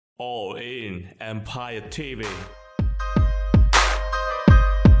All in Empire TV.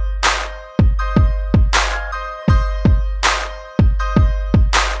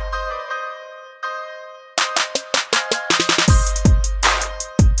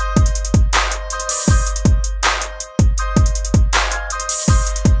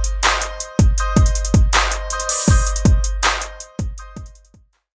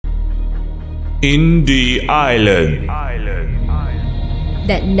 In the island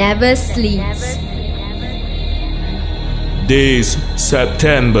that never sleeps. This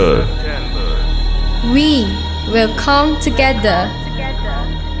September, We will come together.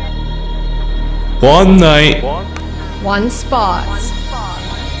 one night, One spot.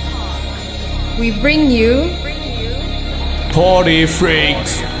 We bring you Party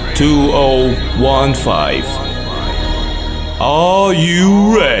Freakz 2015. Are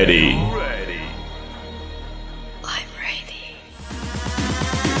you ready? I'm ready.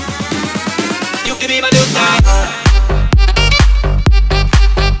 You can be my new guy.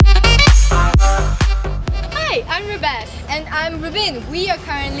 Hi, I'm Rubes. And I'm Rubyn. We are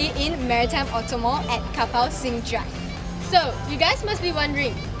currently in Maritime Auto Mall at Kapau Sing Drive. So, you guys must be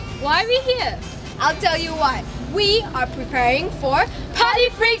wondering, why are we here? I'll tell you why. We are preparing for Party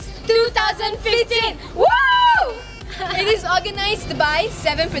Freakz 2015! Woo! It is organized by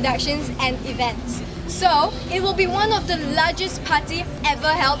 7 productions and events. So, it will be one of the largest party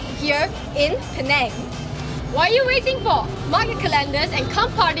ever held here in Penang. What are you waiting for? Mark your calendars and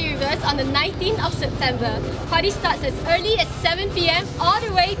come party with us on the 19th of September. Party starts as early as 7 PM all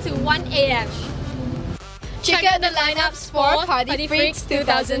the way to 1 AM. Check out the lineups for Party Freakz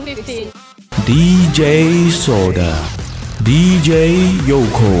 2015. DJ Soda, DJ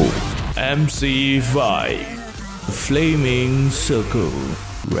Yoko, MC5, Flaming Circle,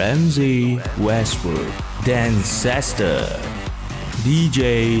 Ramsey Westwood, Dancester,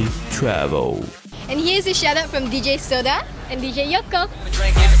 DJ Travel. And here's a shout out from DJ Soda and DJ Yoko.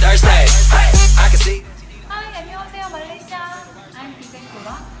 Hi, 안녕하세요, Malaysia. I'm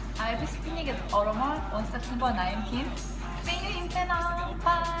Invincible. I'll be speaking at Oromol on September 19th. See you in Penang.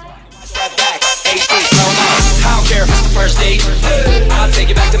 Bye. Step back, HD, slow mo. I don't care if it's the first date. I'll take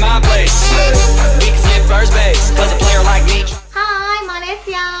you back to my place. We can skip first base, cause a player like me. Hi,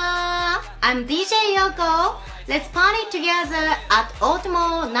 Malaysia! I'm DJ Yoko. Let's party together at Autumn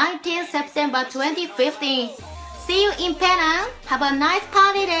 19th September 2015. See you in Penang. Have a nice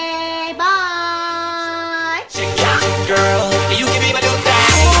party day. Bye! Girl, you can be my new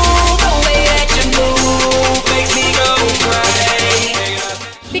thing. The way that you move makes me go crazy.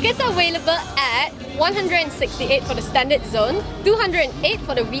 Tickets are available at 168 for the standard zone, 208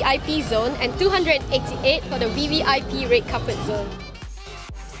 for the VIP zone, and 288 for the VVIP red carpet zone.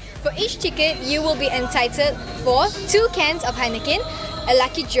 For each ticket, you will be entitled for 2 cans of Heineken, a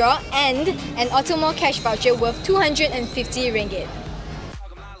lucky draw, and an Automall cash voucher worth 250 ringgit.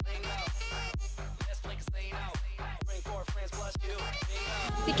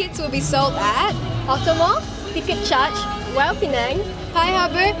 Tickets will be sold at Automall, Ticket Charge, Well Penang, Pai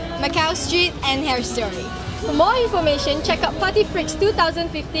Harbour, Macau Street, and Hair Story. For more information, check out Party Freakz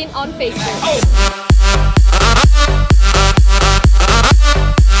 2015 on Facebook.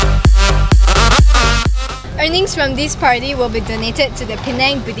 Earnings from this party will be donated to the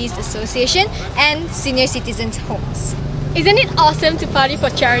Penang Buddhist Association and Senior Citizens Homes. Isn't it awesome to party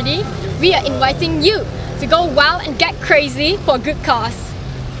for charity? We are inviting you to go wild and get crazy for a good cause.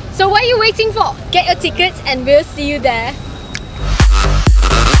 So what are you waiting for? Get your tickets and we'll see you there.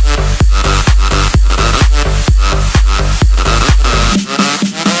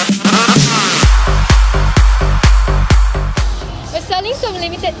 We're selling some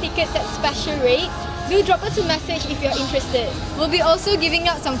limited tickets at special rate. Do drop us a message if you're interested. We'll be also giving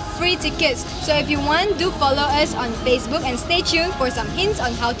out some free tickets, so if you want, do follow us on Facebook and stay tuned for some hints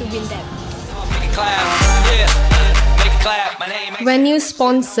on how to win them. Venue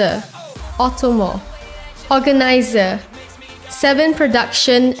sponsor, Automall. Organizer, 7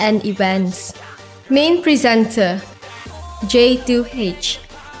 Production and Events. Main presenter, J2H.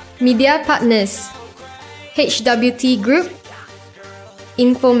 Media partners, HWT Group,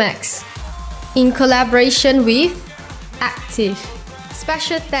 Infomax. In collaboration with Active.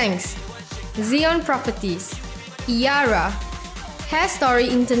 Special thanks, Zion Properties, Iara, Hair Story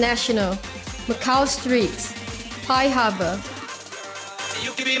International, Macau Street, Pai Harbour.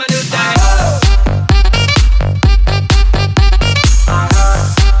 You can be my new thing.